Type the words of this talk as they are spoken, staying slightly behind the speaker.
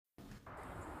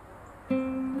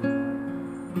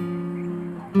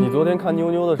你昨天看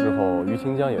妞妞的时候，于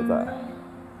清江也在，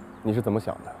你是怎么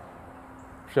想的？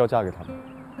是要嫁给他吗？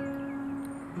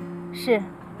是，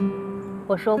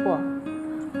我说过，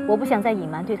我不想再隐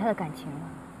瞒对他的感情了。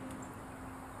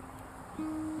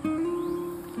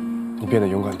你变得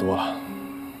勇敢多了。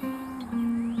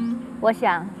我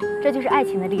想，这就是爱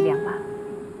情的力量吧。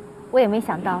我也没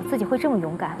想到自己会这么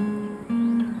勇敢。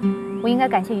我应该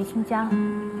感谢于清江，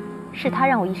是他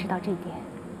让我意识到这一点。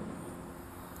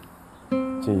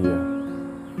金怡，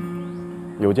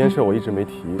有件事我一直没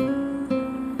提，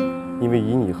因为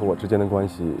以你和我之间的关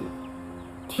系，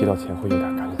提到钱会有点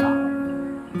尴尬。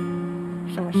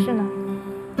什么事呢？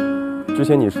之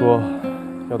前你说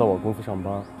要到我公司上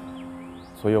班，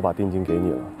所以我把定金给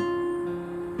你了。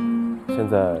现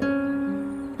在，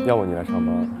要么你来上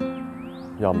班，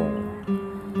要么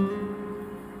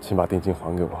请把定金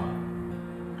还给我。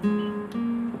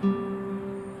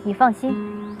你放心，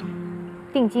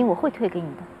定金我会退给你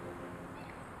的。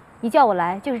你叫我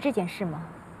来就是这件事吗？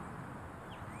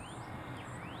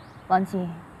王静，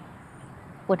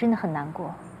我真的很难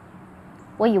过。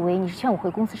我以为你是劝我回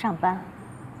公司上班，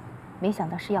没想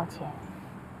到是要钱。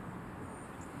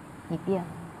你变了。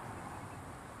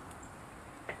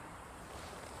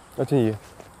那金怡，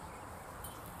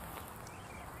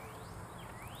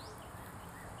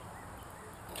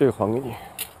这个还给你。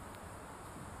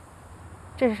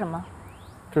这是什么？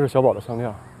这是小宝的项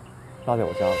链，落在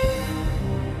我家了。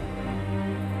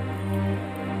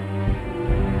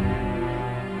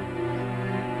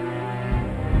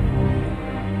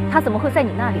他怎么会在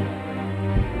你那里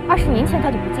？20年前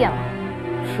他就不见了。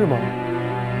是吗？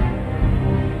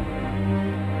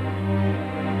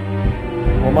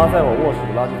我妈在我卧室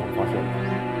的垃圾桶发现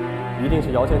的，一定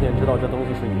是姚倩倩知道这东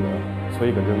西是你的，所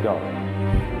以给扔掉了。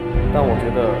但我觉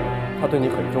得她对你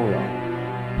很重要，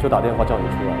就打电话叫你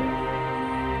出来了。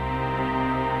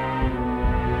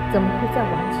怎么会在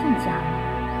王庆家呢？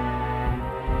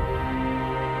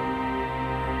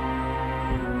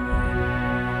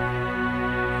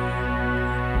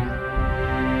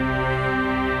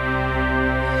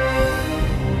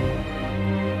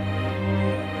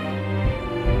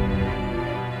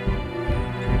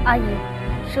阿姨，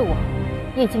是我，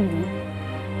叶静怡，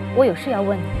我有事要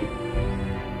问你。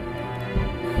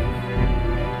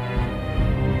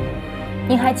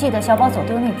您还记得小宝走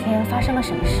丢那天发生了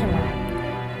什么事吗？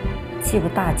记不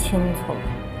大清楚了。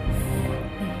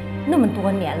那么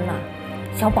多年了，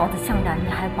小宝的项链你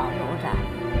还保留着？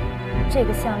这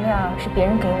个项链是别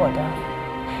人给我的。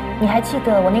你还记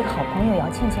得我那个好朋友姚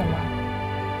倩倩吗？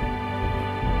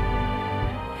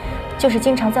就是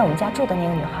经常在我们家住的那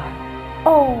个女孩。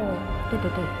哦，对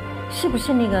对对，是不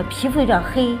是那个皮肤有点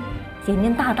黑、眼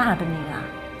睛大大的那个？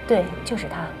对，就是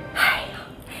她。哎呀，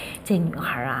这女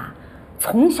孩啊，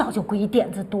从小就鬼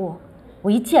点子多，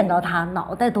我一见到她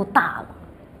脑袋都大了。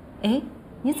哎，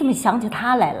你怎么想起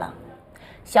她来了？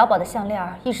小宝的项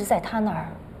链一直在她那儿，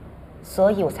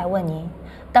所以我才问您，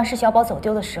当时小宝走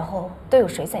丢的时候都有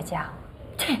谁在家？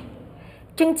切，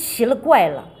真奇了怪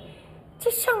了，这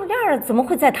项链怎么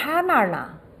会在她那儿呢？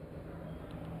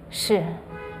是，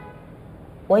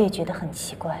我也觉得很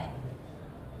奇怪。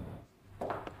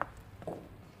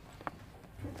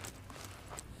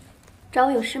找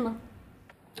我有事吗？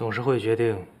董事会决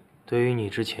定，对于你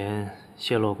之前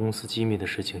泄露公司机密的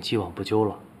事情既往不咎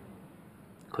了，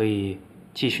可以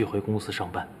继续回公司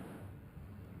上班，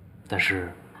但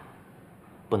是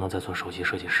不能再做首席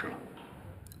设计师了。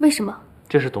为什么？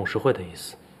这是董事会的意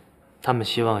思，他们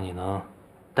希望你能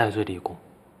戴罪立功，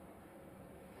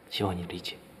希望你理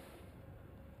解。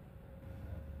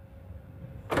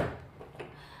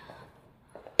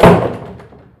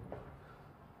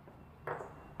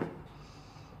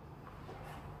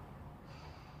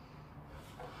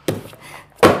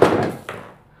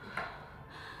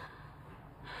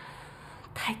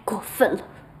太过分了！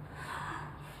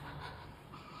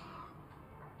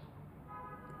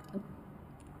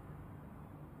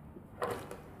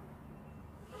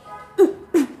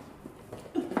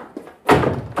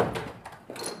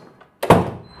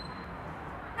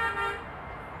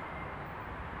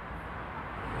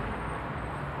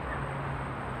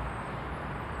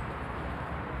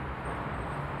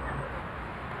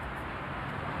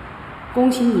恭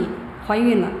喜你怀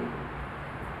孕了。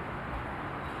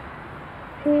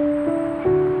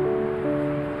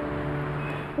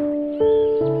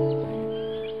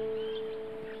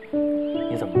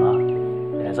你怎么了？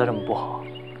脸色这么不好？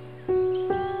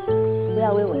不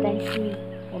要为我担心，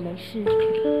我没事。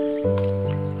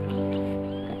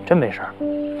真没事儿。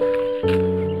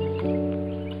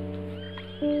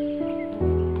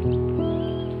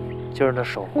今儿的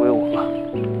手归我了，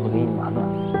我给你拿。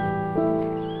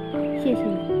谢谢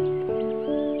你，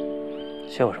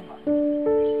谢我什么？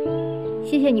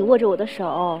谢谢你握着我的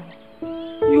手。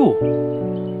哟，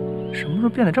什么时候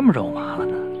变得这么肉麻了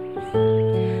呢？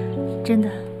真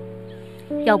的，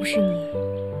要不是你，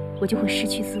我就会失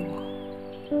去自我。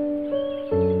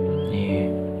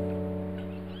你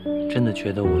真的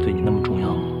觉得我对你那么重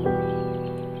要吗？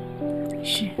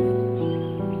是。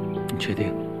你确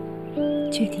定？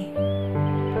确定。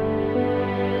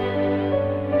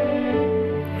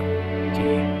静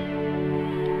怡，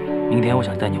明天我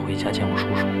想带你回家见我叔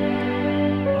叔，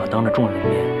我要当着众人的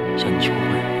面向你求婚，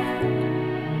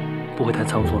不会太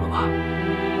仓促了吧？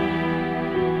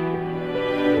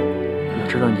我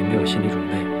知道你没有心理准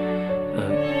备，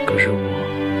可是我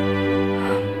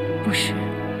不是，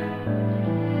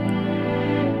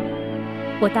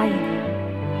我答应你，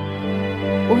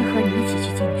我会和你一起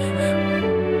去见你叔叔。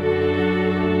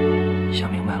想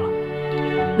明白了。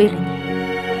为了你，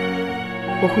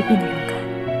我会变得勇敢。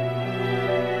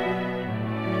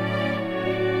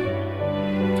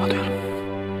哦，对了，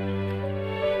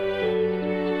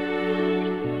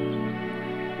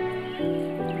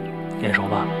眼熟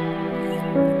吧？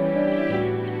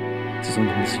自从你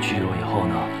们一起聚我以后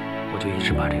呢，我就一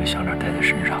直把这个项链戴在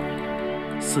身上，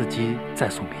伺机再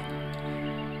送给你。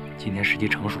今天时机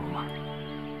成熟了吗？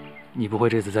你不会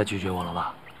这次再拒绝我了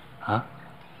吧？啊？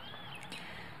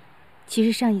其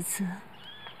实上一次，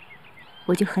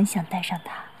我就很想戴上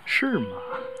它。是吗？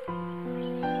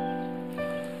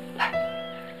来，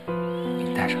给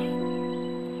你戴上。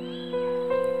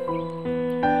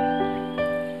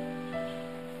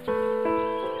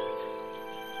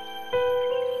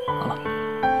好了，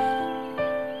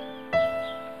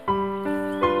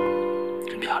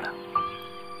真漂亮。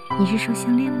你是说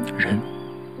项链吗？人。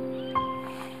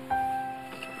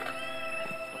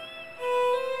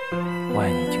我爱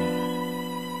你，静怡。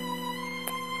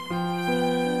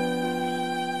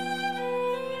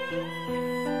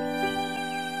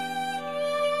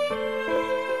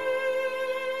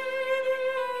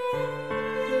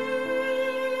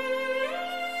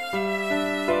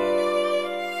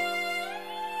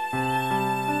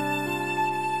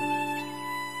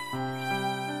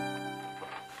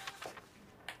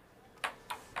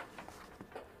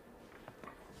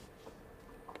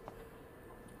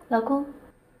老公，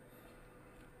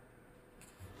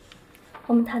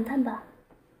我们谈谈吧。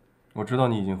我知道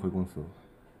你已经回公司了。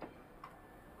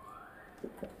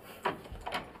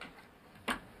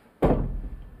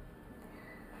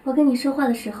我跟你说话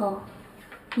的时候，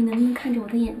你能不能看着我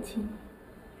的眼睛？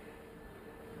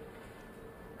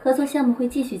合作项目会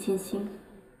继续进行，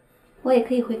我也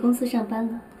可以回公司上班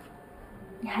了。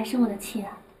你还生我的气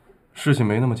啊？事情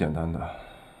没那么简单的。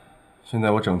现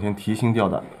在我整天提心吊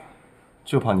胆的，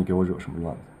就怕你给我惹什么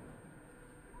乱子。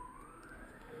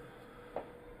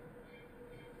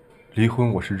离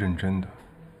婚我是认真的。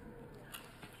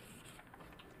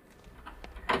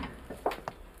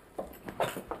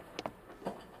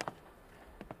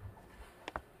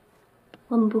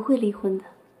我们不会离婚的，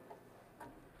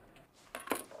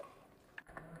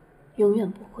永远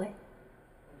不会。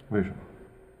为什么？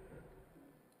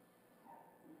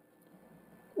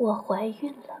我怀孕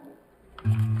了。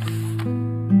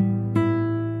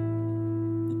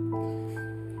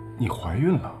你怀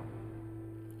孕了？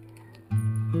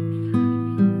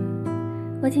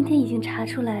我今天已经查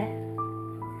出来，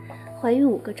怀孕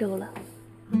5个周了。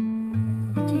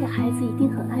这个孩子一定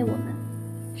很爱我们，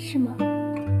是吗？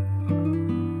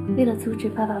为了阻止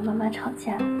爸爸妈妈吵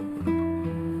架，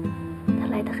他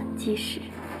来得很及时，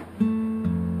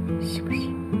是不是？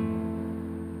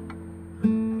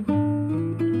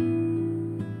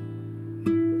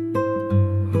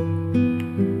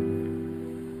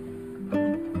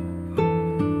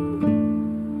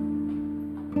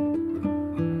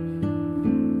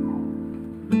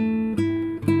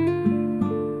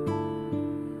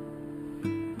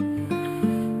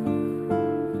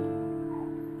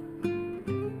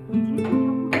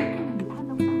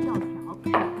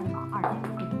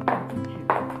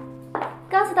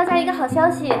告诉大家一个好消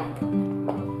息。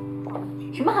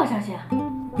什么好消息啊？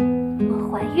我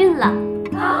怀孕了。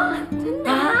啊，真的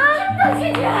啊！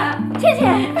真的，倩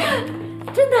倩，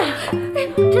真的，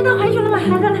真的怀孕了吗？来，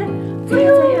坐下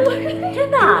坐下。真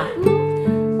的？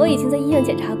我已经在医院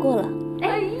检查过了。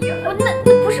哎呦，那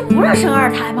不是不让生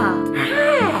2胎吗？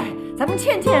嗨，咱们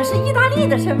倩倩是意大利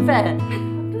的身份，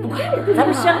不快，咱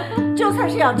们生，就算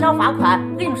是要交罚款，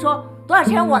我跟你们说，多少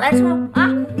钱我来出啊！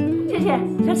倩倩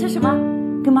想吃什么？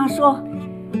跟妈说。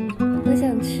我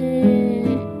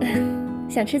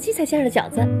想吃荠菜馅的饺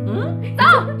子。走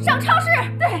上超市。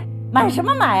对，买什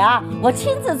么买啊？我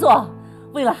亲自做。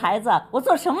为了孩子，我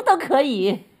做什么都可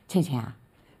以。倩倩啊，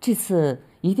这次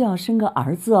一定要生个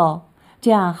儿子哦，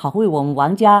这样好为我们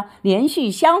王家连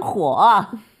续香火。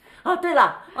哦，对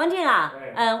了，王静啊，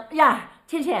燕儿、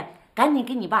倩倩，赶紧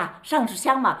给你爸上炷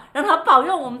香嘛，让他保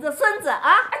佑我们的孙子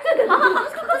啊！对，好，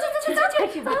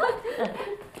走。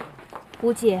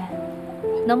吴姐，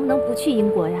能不能不去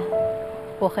英国呀？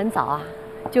我很早啊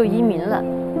就移民了，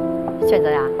现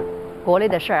在呀，国内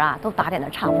的事儿啊都打点的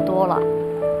差不多了。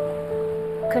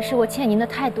可是我欠您的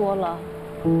太多了，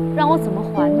让我怎么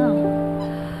还呢？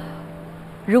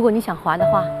如果你想还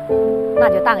的话，那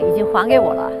就当已经还给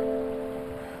我了。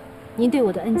您对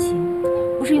我的恩情，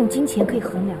不是用金钱可以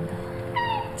衡量的。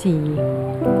静怡，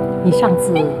你上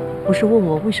次不是问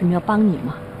我为什么要帮你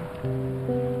吗？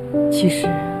其实，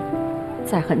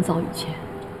在很早以前，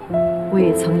我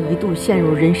也曾一度陷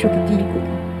入人生的低谷，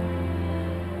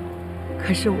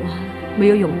可是我没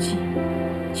有勇气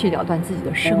去了断自己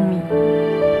的生命，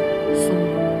所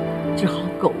以只好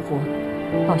苟活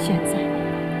到现在。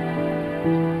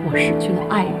我失去了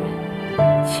爱人、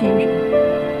亲人、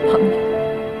朋友，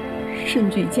甚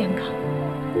至于健康。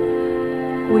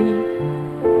唯一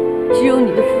只有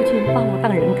你的父亲把我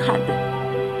当人看的，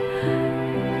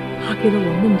他给了我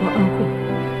那么多恩惠，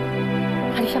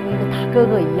他就像一个大哥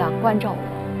哥一样关照我，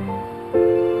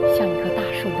像一棵大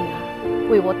树那样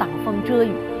为我挡风遮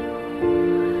雨。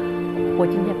我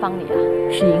今天帮你啊，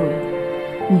是因为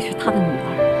你是他的女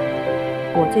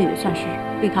儿，我这也算是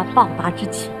对他报答之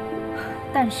情。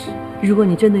但是，如果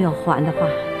你真的要还的话，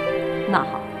那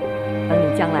好，等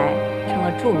你将来成了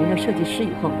著名的设计师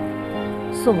以后，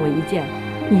送我一件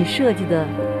你设计的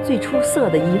最出色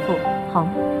的衣服，好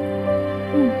吗？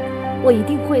我一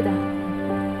定会的。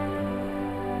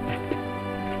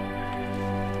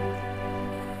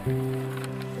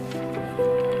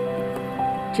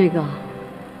这个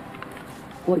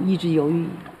我一直犹豫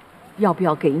要不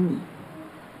要给你，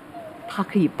它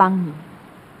可以帮你，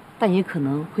但也可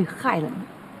能会害了你。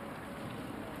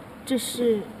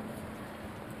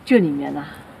这里面呢，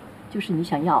就是你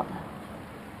想要的。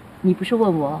你不是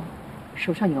问我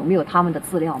手上有没有他们的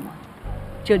资料吗？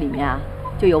这里面啊，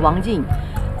就有王静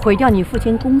毁掉你父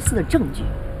亲公司的证据，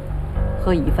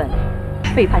和一份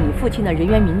背叛你父亲的人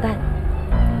员名单。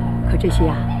可这些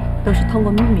啊，都是通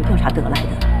过秘密调查得来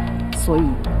的，所以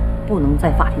不能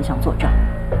在法庭上作证。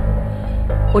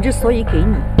我之所以给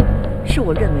你，是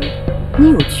我认为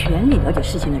你有权利了解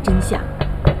事情的真相。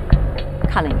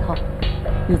看了以后，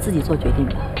你自己做决定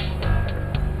吧。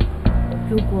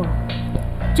如果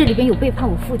这里边有背叛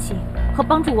我父亲和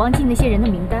帮助王静那些人的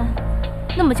名单，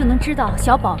那么就能知道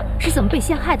小宝是怎么被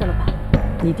陷害的了吧？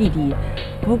你弟弟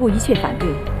不顾一切反对，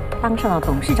当上了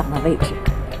董事长的位置，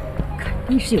肯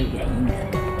定是有原因的。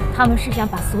他们是想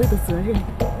把所有的责任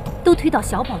都推到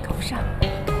小宝头上。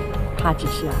他只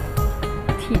是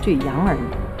替罪羊而已。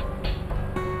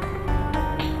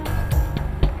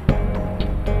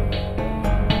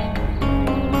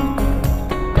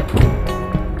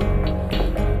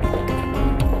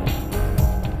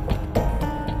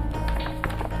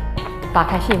打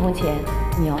开信封前，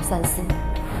你要三思，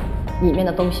里面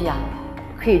的东西啊，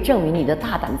可以证明你的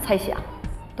大胆的猜想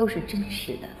都是真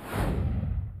实的。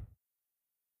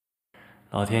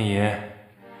老天爷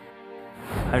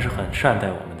还是很善待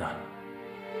我们的，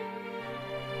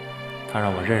他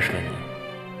让我认识了你，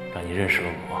让你认识了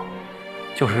我，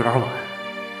就是有点晚，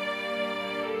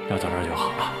要早点就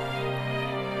好了。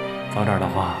早点的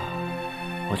话，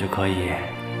我就可以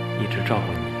一直照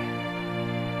顾你，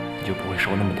你就不会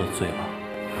受那么多罪了。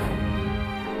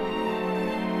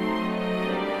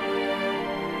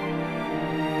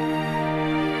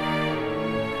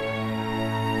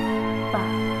爸，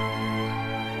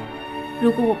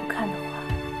如果我不看的话，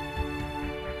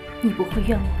你不会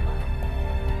怨我吗？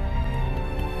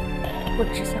我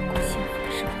只想过幸福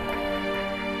的生活。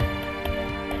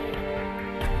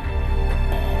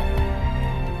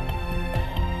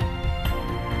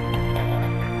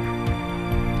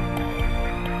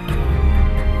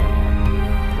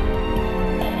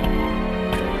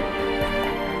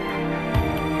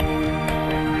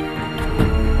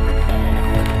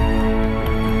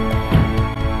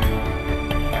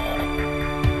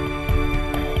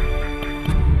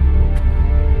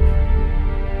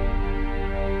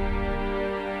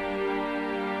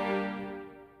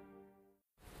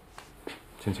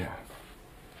倩倩，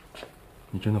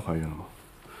你真的怀孕了吗？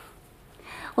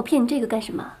我骗你这个干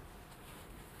什么？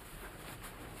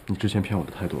你之前骗我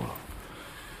的太多了，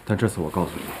但这次我告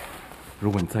诉你，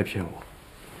如果你再骗我，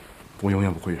我永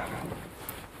远不会原谅你。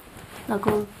老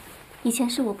公，以前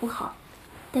是我不好，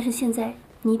但是现在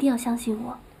你一定要相信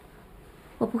我，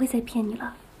我不会再骗你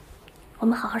了，我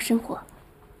们好好生活。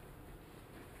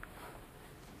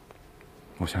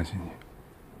我相信你。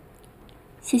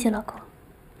谢谢老公，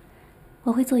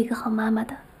我会做一个好妈妈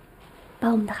的，把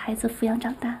我们的孩子抚养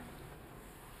长大。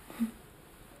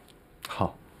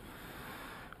好，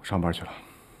我上班去了。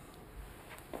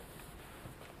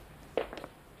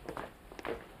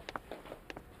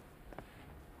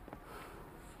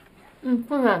妹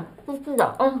妹，不吃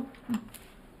的，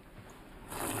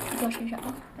到身上啊！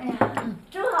哎呀，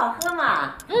粥好喝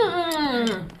嘛。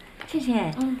倩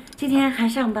倩，今天还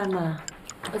上班吗？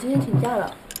我今天请假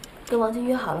了，跟王晶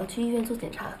约好了去医院做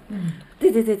检查。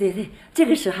对，这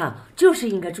个时候就是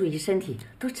应该注意身体，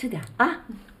多吃点啊。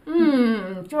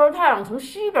今儿太阳从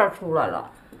西边出来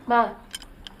了。妈，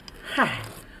嗨，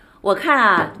我看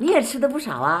啊，你也吃的不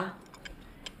少啊。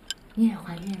你也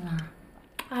怀孕了？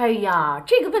哎呀，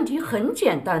这个问题很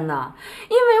简单呐，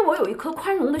因为我有一颗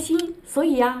宽容的心，所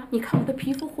以呀，你看我的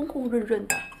皮肤红红润润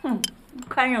的。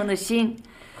宽容的心，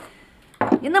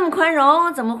你那么宽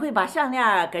容，怎么会把项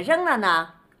链给扔了呢？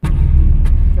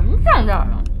什么项链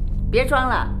啊？别装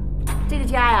了，这个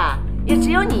家呀，也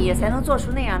只有你才能做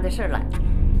出那样的事来。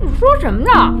你说什么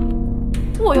呢？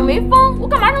我又没疯，我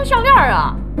干嘛扔项链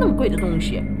啊？那么贵的东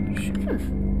西。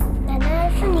奶奶，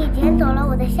是你捡走了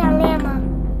我的项链吗？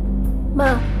妈，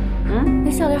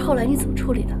那项链后来你怎么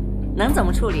处理的？能怎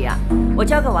么处理啊？我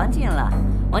交给王静了。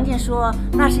王静说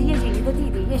那是叶静怡的弟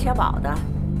弟叶小宝的。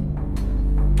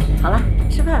好了，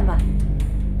吃饭吧。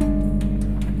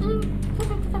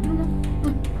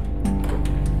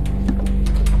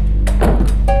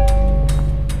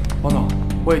王总，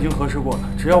我已经核实过了，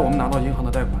只要我们拿到银行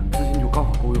的贷款，资金就刚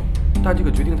好够用。但这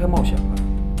个决定太冒险了。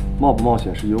冒不冒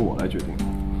险是由我来决定的。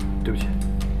对不起。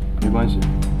没关系，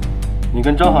你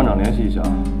跟张行长联系一下，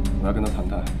我要跟他谈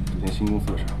谈组建新公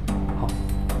司的事。好。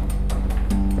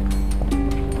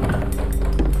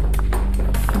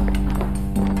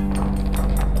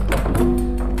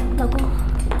老公，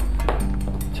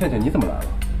倩倩，你怎么来了？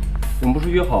我们不是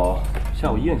约好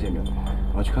下午1点见面的吗？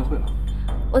我要去开会了。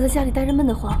我在家里待着闷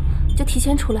得慌，就提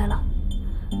前出来了。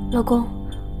老公，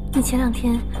你前2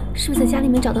天是不是在家里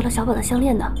面找到了小宝的项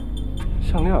链呢？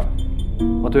项链？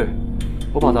哦，对，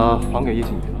我把它还给叶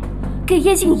静怡了。给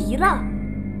叶静怡了？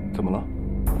怎么了？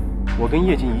我跟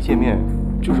叶静怡见面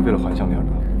就是为了还项链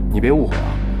的，你别误会啊。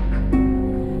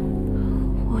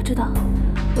我知道，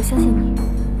我相信你。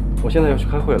我现在要去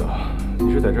开会了，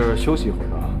你是在这儿休息一会儿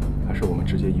呢，还是我们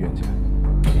直接医院见？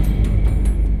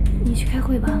你去开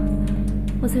会吧，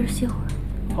我在这儿歇会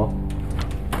儿。好。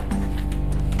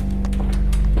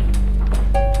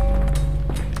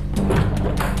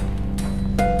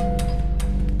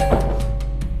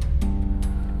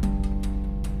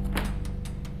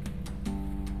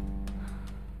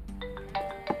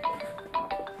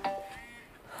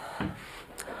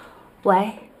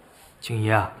喂，静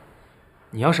怡啊，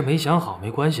你要是没想好没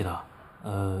关系的，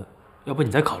要不你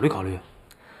再考虑考虑。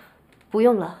不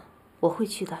用了，我会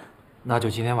去的。那就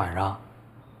今天晚上，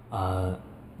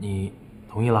你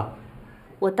同意了？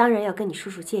我当然要跟你叔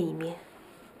叔见一面，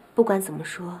不管怎么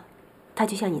说，他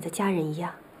就像你的家人一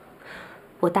样，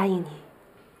我答应你。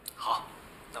好，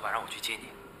那晚上我去接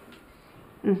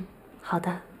你。好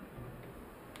的。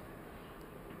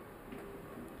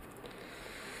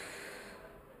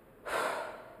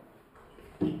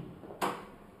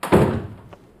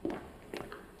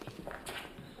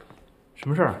什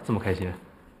么事儿这么开心？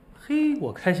嘿，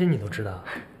我开心你都知道。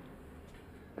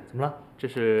怎么了？这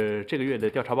是这个月的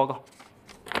调查报告。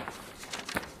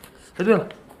哎，对了，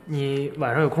你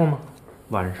晚上有空吗？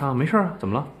晚上没事啊，怎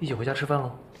么了？一起回家吃饭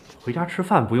喽？回家吃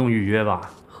饭不用预约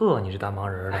吧？呵，你这大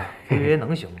忙人的，不预约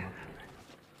能行吗？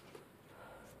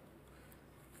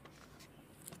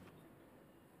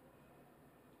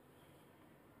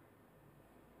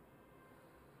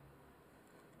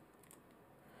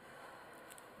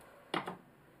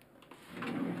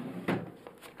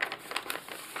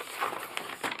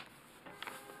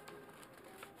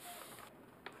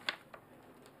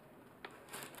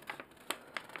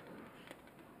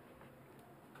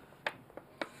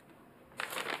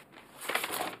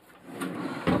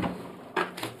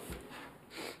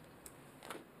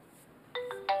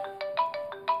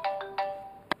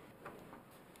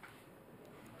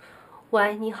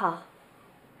喂，你好，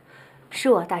是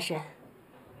我，大婶。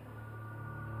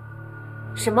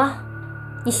什么？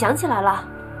你想起来了？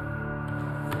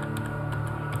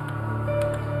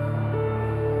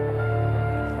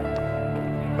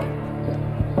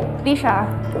李婶儿，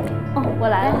我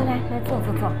来了。来，坐。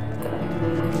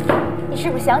你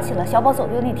是不是想起了小宝走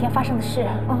丢那天发生的事？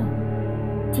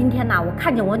今天呐，我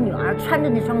看见我女儿穿着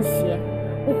那双鞋，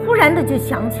我忽然的就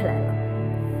想起来了，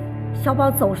小宝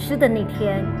走失的那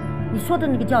天，你说的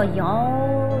那个叫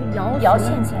姚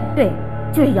倩倩，对，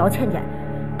就是姚倩倩。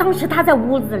当时她在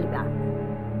屋子里边，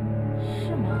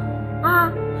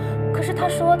啊？可是他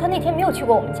说他那天没有去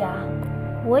过我们家。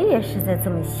我也是在这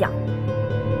么想。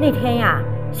那天呀，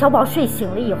小宝睡醒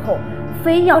了以后，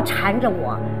非要缠着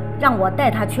我，让我带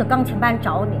他去钢琴班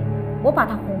找你。我把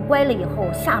他哄乖了以后，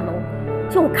下楼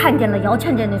就看见了姚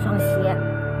倩倩那双鞋。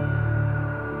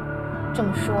这么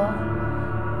说，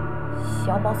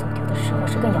小宝走丢的时候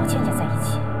是跟姚倩倩在一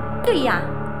起？对呀，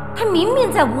他明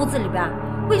明在屋子里边，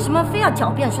为什么非要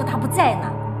狡辩说他不在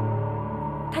呢？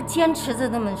他坚持着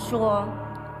那么说，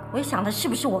我也想的是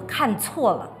不是我看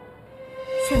错了？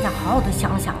现在好好的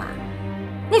想想啊，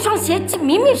那双鞋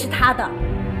明明是他的，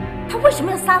他为什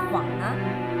么要撒谎呢？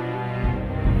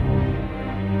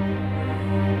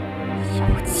姚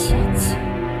倩倩，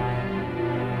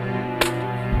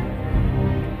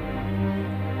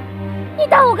你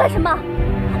打我干什么？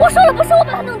我说了，不是我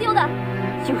把他弄丢的。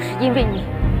就是因为你，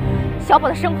小宝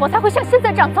的生活才会像现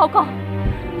在这样糟糕。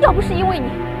要不是因为你，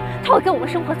他会跟我们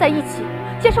生活在一起，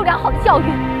接受良好的教育，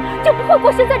就不会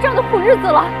过现在这样的苦日子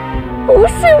了。不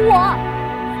是我，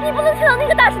你不能听到那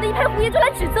个大婶的一派胡言就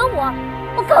来指责我。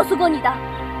我告诉过你的，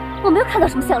我没有看到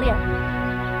什么项链。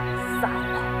撒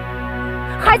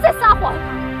谎，还在撒谎。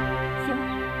行，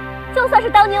就算是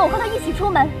当年我和他一起出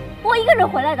门，我一个人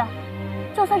回来的，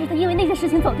就算是他因为那件事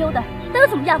情走丢的，那又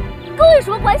怎么样？跟我有什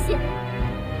么关系？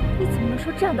你怎么能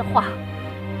说这样的话？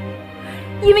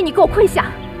因为你给我跪下，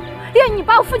连你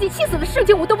把我父亲气死的事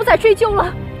情我都不再追究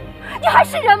了，你还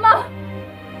是人吗？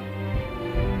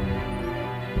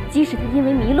即使他因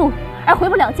为迷路而回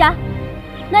不了家，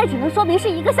那也只能说明是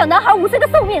一个小男孩5岁的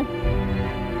宿命。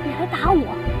你还打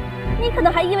我，你可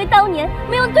能还因为当年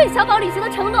没有对小宝履行的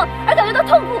承诺而感觉到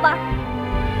痛苦吧？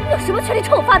你有什么权利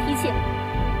冲我发脾气？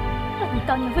那你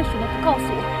当年为什么不告诉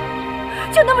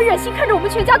我？就那么忍心看着我们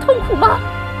全家痛苦吗？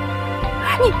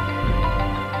你，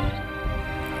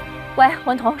喂，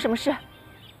文彤，什么事？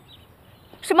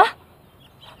什么？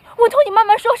文彤，你慢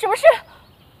慢说，什么事？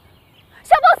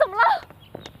小宝怎么了？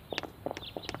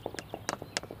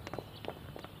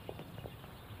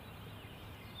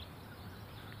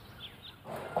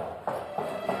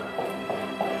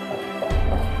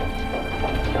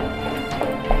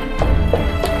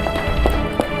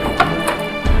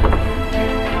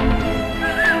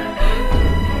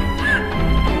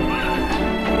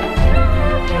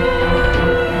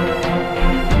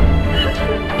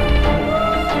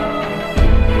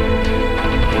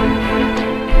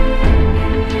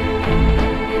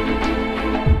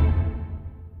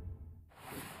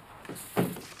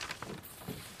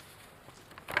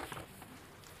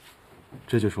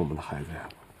这就是我们的孩子呀。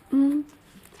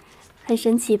很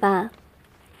神奇吧？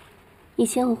以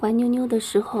前我怀妞妞的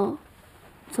时候，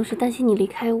总是担心你离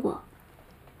开我，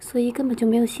所以根本就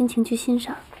没有心情去欣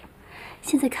赏。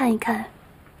现在看一看，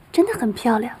真的很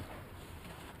漂亮。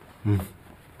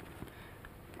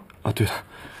啊，对了，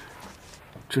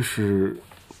这是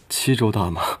7周大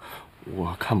吗？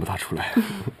我看不大出来。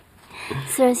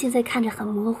虽然现在看着很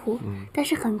模糊，但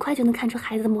是很快就能看出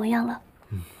孩子的模样了。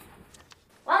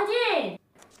王静，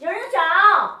有人找。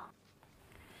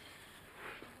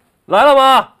来了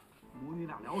吗？母女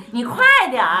俩聊天。你快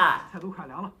点儿！菜都快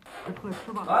凉了，快出来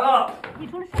吃吧。来了。你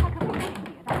除了吃饭可不能干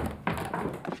别的。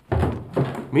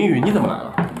明宇，你怎么来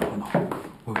了？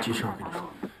我有急事儿跟你说。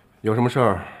有什么事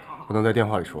儿不能在电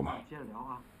话里说吗？接着聊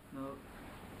啊。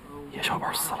叶小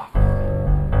宝死了。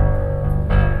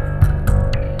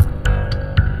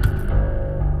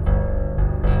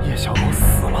叶小宝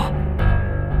死了。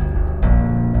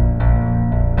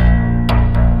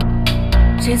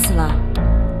谁死了？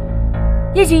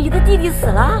叶景怡的弟弟死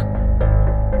了？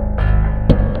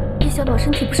叶小宝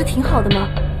身体不是挺好的吗？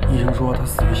医生说他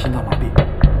死于心脏麻痹。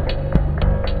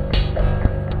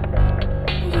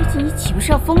那叶景怡岂不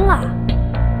是要疯了？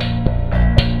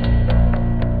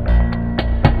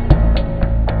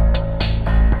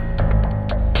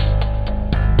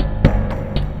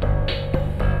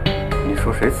你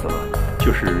说谁死了？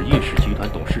就是叶氏集团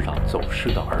董事长走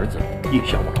失的儿子叶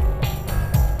小宝。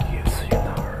叶思云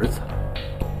的儿子。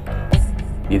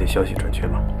你的消息准确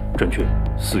吗？准确，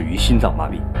死于心脏麻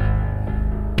痹。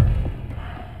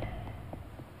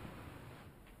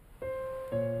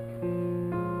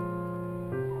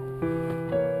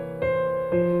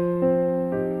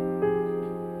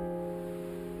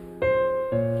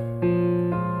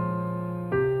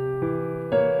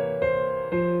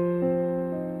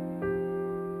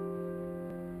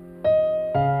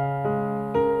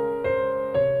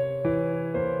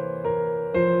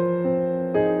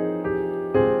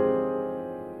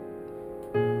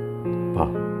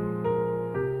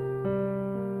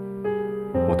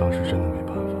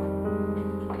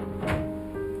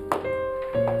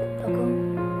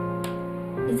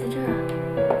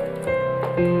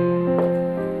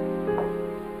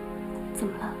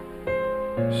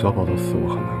小宝的死我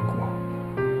很难过，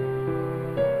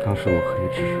当时我可以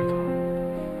支持他，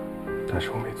但是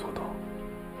我没做到。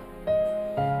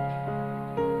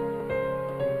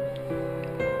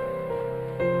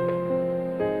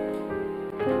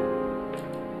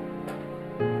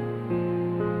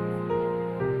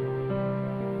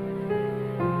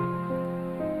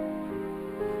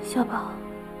小宝，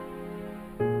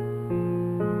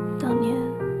当年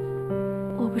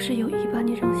我不是有意把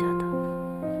你扔下的，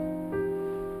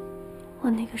我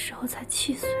那个时候才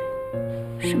7岁，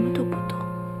什么都不懂，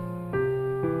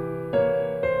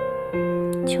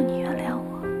求你原谅我。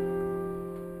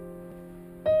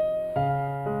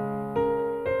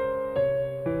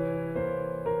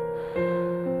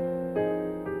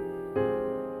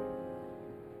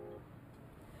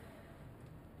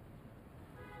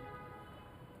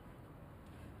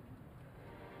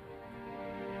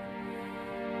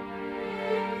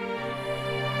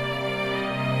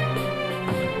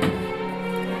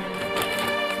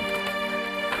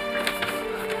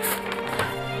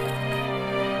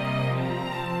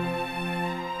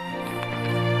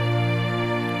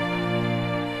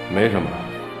没什么，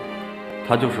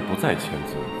他就是不再签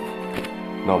字，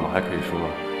那我们还可以说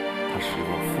他使用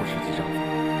了副氏记账法。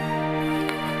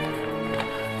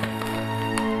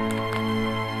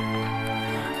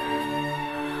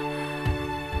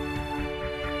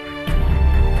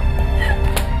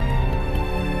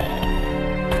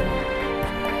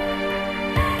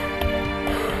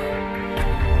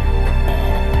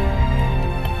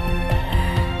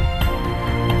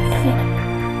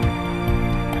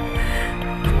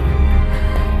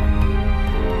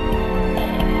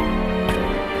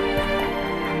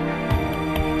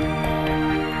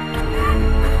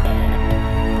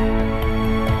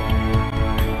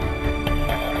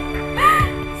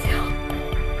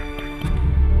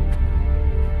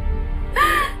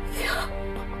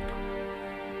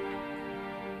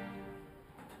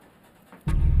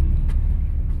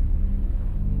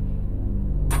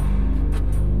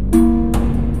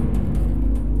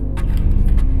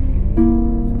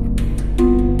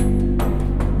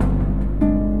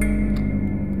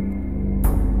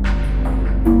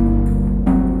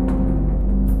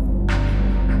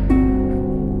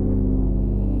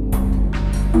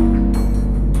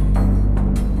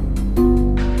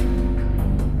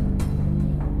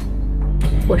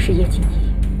我是叶锦衣，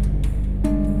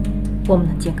我们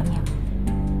能见个面吗？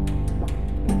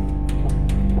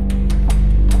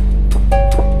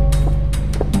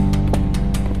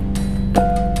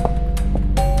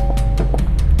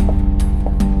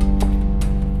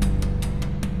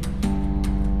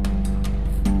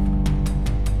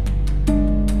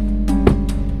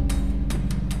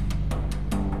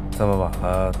这么晚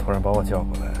了，突然把我叫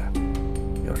过来，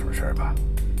有什么事儿吧？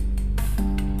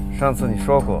上次你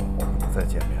说过我们不再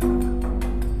见面了。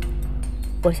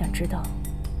我想知道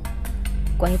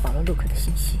关于保罗·卢克的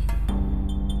信息。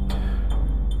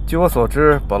据我所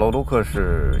知，保罗·卢克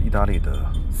是意大利的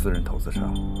私人投资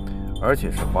商，而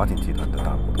且是华景集团的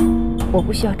大股东。我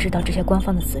不需要知道这些官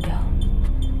方的资料，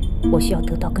我需要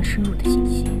得到更深入的信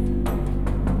息。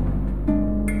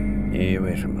你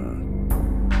为什么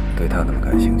对他那么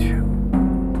感兴趣？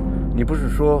你不是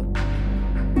说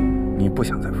你不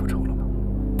想再复仇了吗？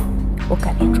我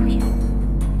改变主意。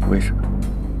为什么？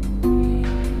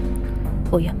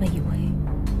我原本以为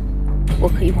我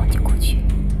可以忘记过去，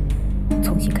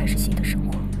重新开始新的生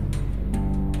活，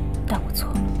但我错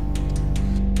了。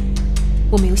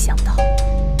我没有想到，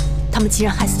他们竟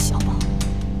然害死小宝。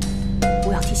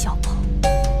我要替小宝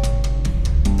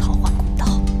讨还公道。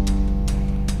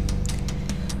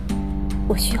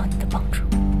我需要你的帮助，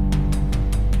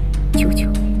求求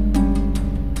你，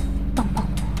帮我。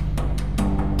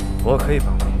我可以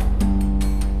帮你，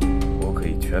我可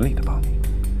以全力的帮你。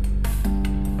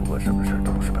不过什么事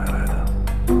都不是白来的，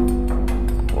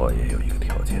我也有一个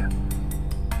条件。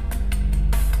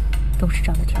董事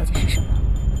长的条件是什么？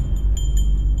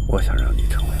我想让你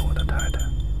成为我的太太，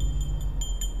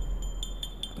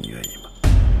你愿意吗？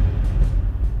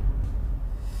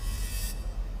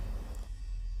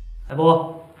海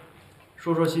波，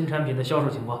说说新产品的销售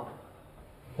情况。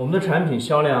我们的产品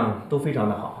销量都非常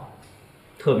的好，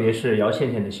特别是姚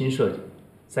倩倩的新设计，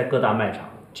在各大卖场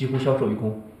几乎销售一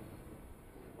空。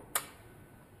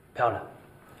漂亮，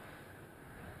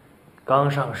刚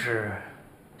上市，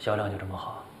销量就这么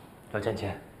好，姚倩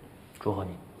倩，祝贺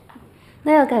你。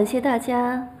那要感谢大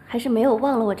家，还是没有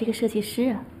忘了我这个设计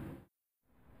师啊。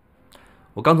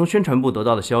我刚从宣传部得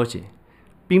到的消息，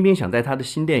冰冰想在她的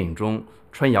新电影中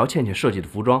穿姚倩倩设计的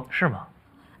服装，是吗？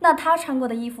那她穿过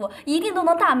的衣服一定都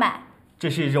能大卖。这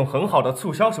是一种很好的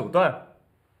促销手段。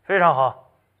非常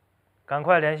好，赶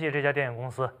快联系这家电影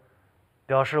公司，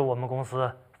表示我们公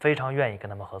司非常愿意跟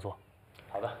他们合作。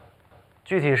好的。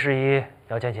具体事宜，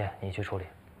姚倩倩你去处理。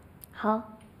好。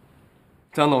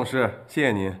张董事，谢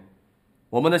谢您。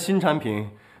我们的新产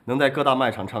品能在各大卖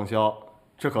场畅销，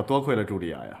这可多亏了茱莉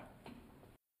亚呀。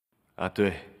啊，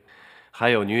对，还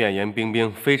有女演员冰冰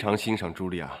非常欣赏茱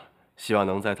莉亚，希望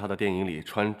能在她的电影里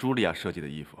穿茱莉亚设计的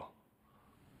衣服。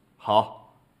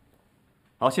好，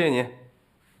好，谢谢您，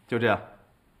就这样，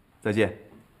再见。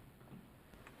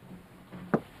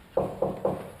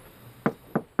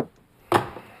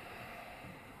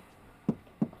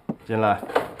进来。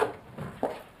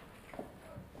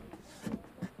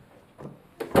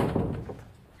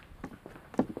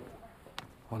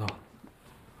王总，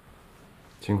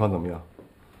情况怎么样？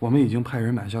我们已经派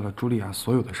人买下了茱莉亚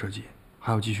所有的设计，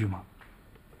还要继续吗？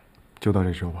就到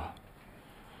这时候吧。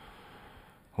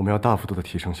我们要大幅度的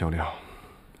提升销量。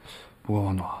不过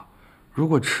王总，如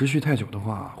果持续太久的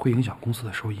话，会影响公司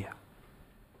的收益。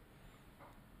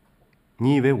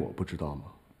你以为我不知道吗？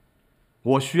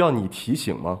我需要你提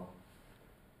醒吗？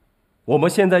我们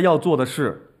现在要做的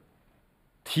是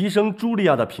提升茱莉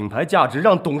亚的品牌价值，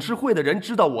让董事会的人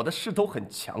知道我的势头很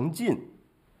强劲。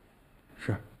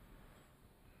是。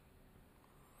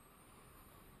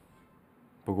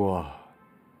不过，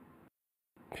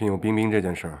聘用冰冰这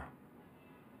件事儿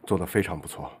做得非常不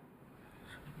错。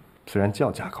虽然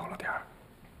叫价高了点儿，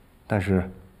但是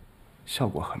效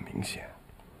果很明显。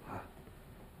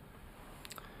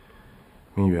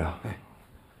明宇啊，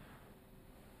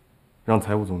让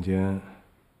财务总监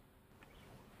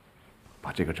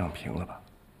把这个账平了吧。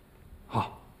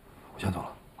好，我先走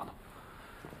了。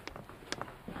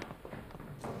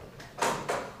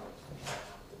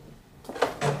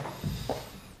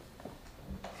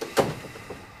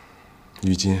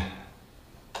于金，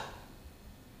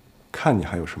看你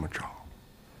还有什么招？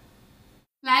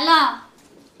来了。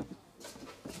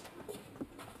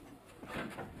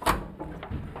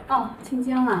哦，青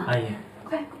江啊，阿姨，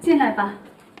快进来吧。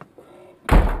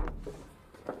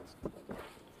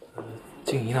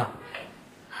静怡呢？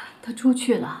她出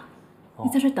去了，你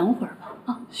在这等会儿吧。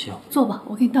啊，行，坐吧，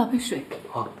我给你倒杯水。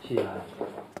好，谢谢阿姨。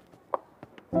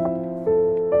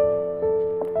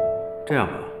这样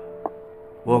吧，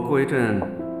我过一阵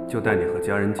就带你和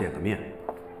家人见个面，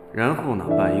然后呢，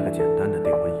办一个简单的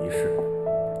订婚仪式。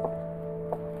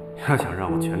要想让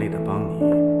我全力的帮你，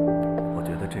我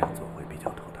觉得这样做会比较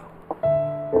妥当。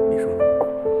你说呢？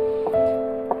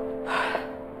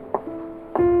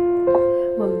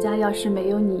我们家要是没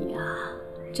有你啊，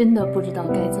真的不知道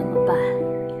该怎么办。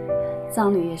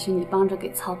葬礼也是你帮着给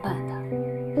操办的，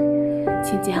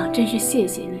青江，真是谢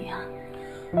谢你啊！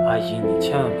阿姨，你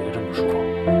千万别这么说，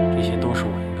这些都是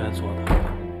我应该做的。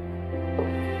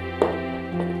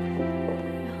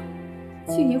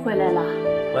静怡回来了。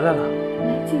回来了。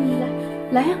来，静怡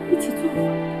来呀，一起坐。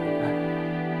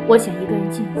我想一个人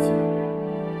静一静。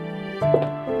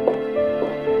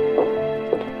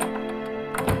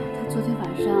他昨天晚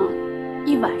上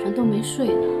一晚上都没睡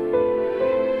呢，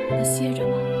他歇着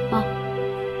吧，啊。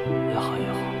也好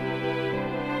也好。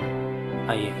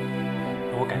阿姨，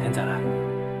那我改天再来。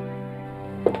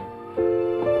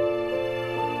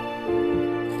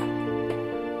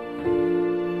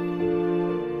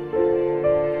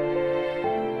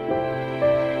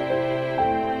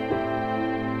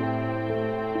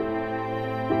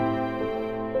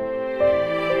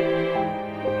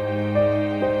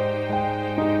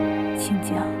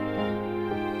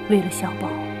为了小宝，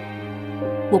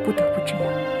我不得不这样，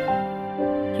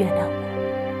原谅我。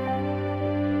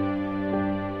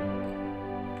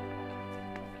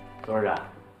董事长，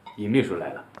尹秘书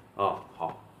来了。哦，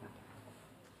好。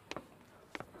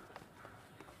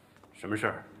什么事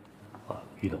儿？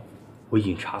于董，我已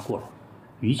经查过了，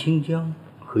于清江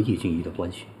和叶静怡的关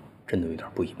系真的有点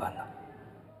不一般呢。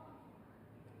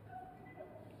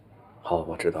好，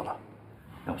我知道了。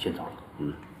那我先走了。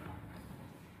嗯。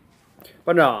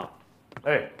班长，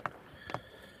哎，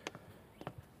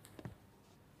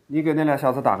你给那俩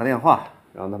小子打个电话，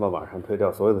让他们晚上推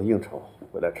掉所有的应酬，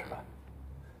回来吃饭。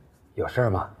有事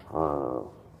吗？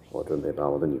我准备把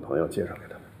我的女朋友介绍给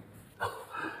他们。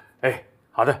哎，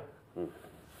好的。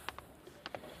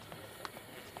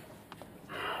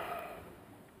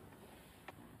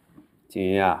静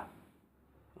怡啊，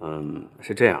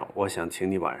是这样，我想请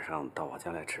你晚上到我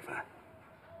家来吃饭。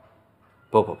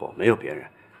不，没有别人。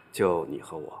就你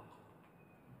和我。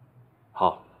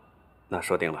好，那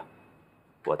说定了，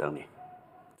我等你。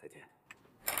再见。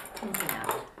倩倩啊，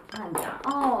慢点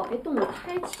哦，别动了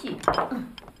胎气。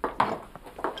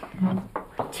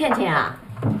倩倩啊，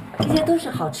这些都是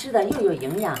好吃的，又有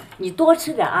营养，你多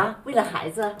吃点啊，为了孩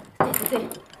子。对。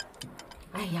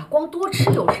哎呀，光多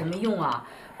吃有什么用啊？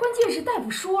关键是大夫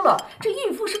说了，这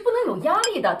孕妇是不能有压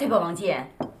力的，对吧，王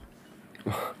健？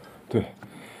对，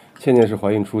倩倩是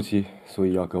怀孕初期，所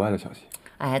以要格外的小心。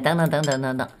哎，等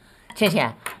等，倩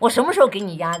倩，我什么时候给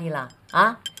你压力了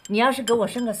啊？你要是给我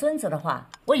生个孙子的话，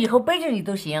我以后背着你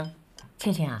都行。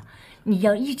倩倩啊，你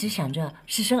要一直想着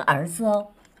是生儿子哦。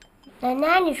奶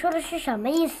奶，你说的是什么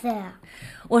意思呀？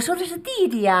我说的是弟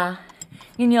弟呀。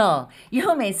妞妞，以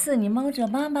后每次你摸着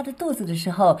妈妈的肚子的时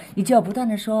候，你就要不断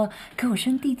的说给我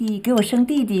生弟弟，给我生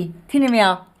弟弟，听见没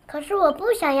有？可是我不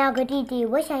想要个弟弟，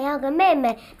我想要个妹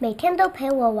妹，每天都陪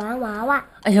我玩娃娃。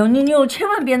哎呦，妞妞千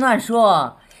万别乱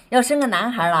说，要生个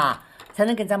男孩啦，才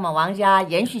能给咱们王家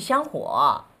延续香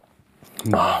火。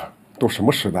妈，都什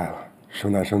么时代了，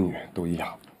生男生女都一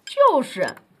样。就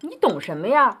是，你懂什么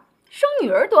呀？生女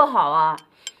儿多好啊！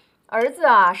儿子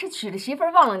啊是娶了媳妇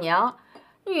忘了娘，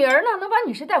女儿呢能把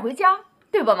女婿带回家，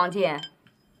对吧，王健？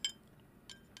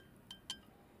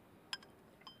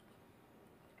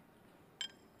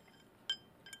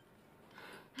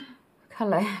看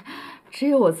来只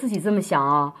有我自己这么想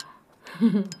啊。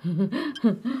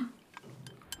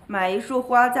买一束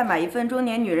花，再买一份中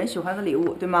年女人喜欢的礼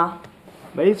物，对吗？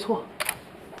没错。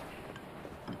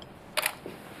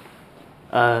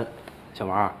小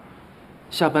王，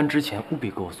下班之前务必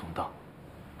给我送到。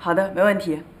好的，没问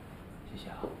题。谢谢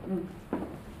啊。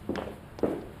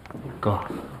哥，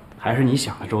还是你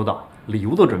想的周到，礼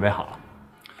物都准备好了。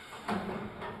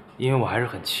因为我还是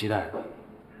很期待的，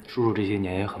叔叔这些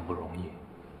年也很不容易。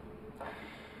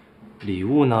礼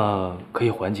物呢，可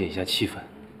以缓解一下气氛，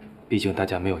毕竟大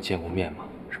家没有见过面嘛，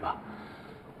是吧？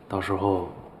到时候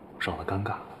省得尴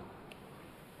尬。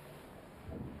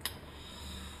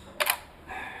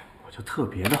我就特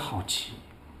别的好奇，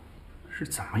是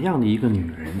怎么样的一个女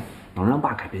人能让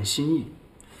爸改变心意？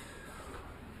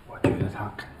我觉得她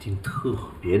肯定特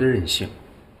别的任性，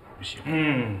不行。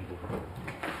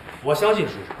我相信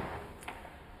叔叔，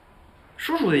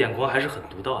叔叔的眼光还是很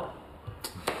独到的。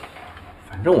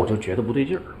反正我就觉得不对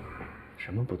劲儿。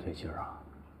什么不对劲儿啊？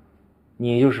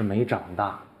你就是没长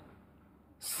大，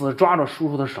死抓着叔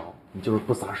叔的手，你就是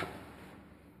不撒手，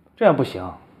这样不行，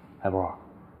海波。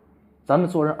咱们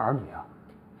做人儿女啊，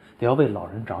得要为老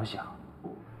人着想。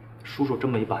叔叔这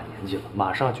么一把年纪了，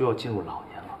马上就要进入老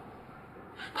年了，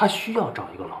他需要找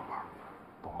一个老伴儿，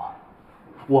懂吗？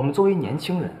我们作为年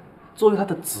轻人，作为他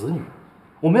的子女，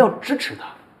我们要支持他，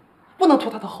不能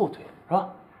拖他的后腿，是吧？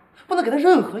不能给他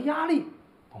任何压力，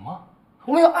懂吗？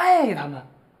我们要爱他们，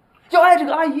要爱这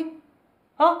个阿姨，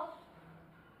啊，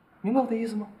明白我的意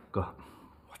思吗？哥，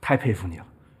我太佩服你了，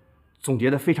总结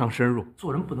的非常深入。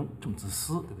做人不能这么自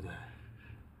私，对不对？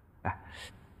哎，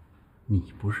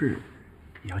你不是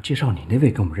也要介绍你那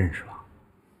位跟我们认识吧？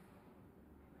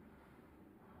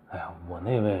哎呀，我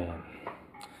那位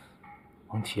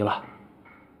甭提了，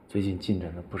最近进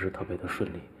展的不是特别的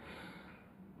顺利。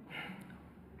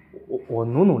我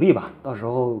努力吧，到时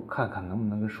候看看能不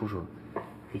能跟叔叔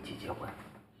一起结婚。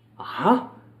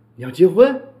啊？你要结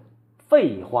婚？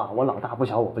废话，我老大不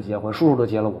小，我不结婚，叔叔都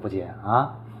结了，我不结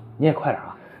啊！你也快点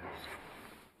啊！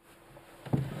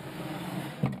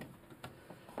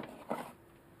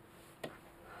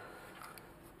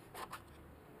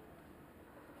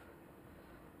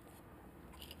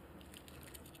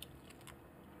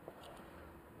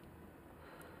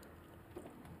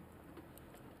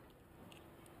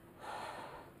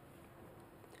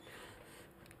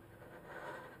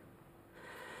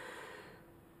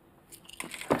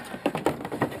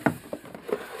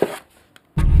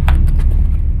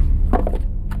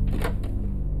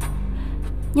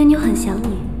妞妞很想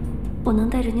你，我能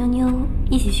带着妞妞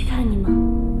一起去看你吗？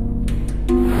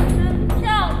真漂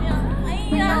亮！哎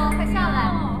呀，快上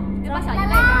来，别把小姨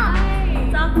累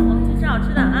着。走，我们去吃好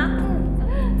吃的啊。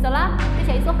走了，跟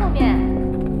小姨坐后面。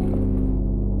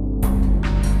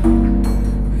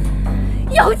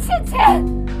有倩倩。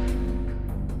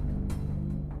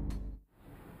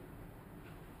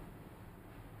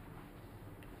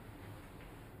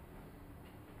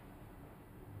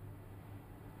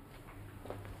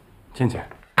倩倩，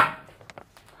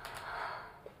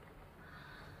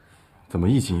怎么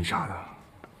一惊一乍的？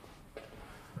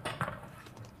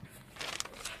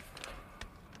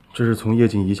这是从叶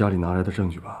静怡家里拿来的证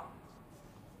据吧？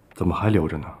怎么还留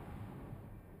着呢？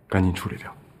赶紧处理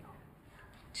掉。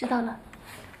知道了。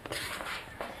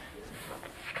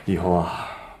以后啊，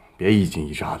别一惊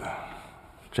一乍的，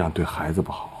这样对孩子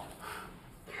不好。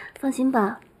放心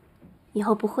吧，以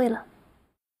后不会了。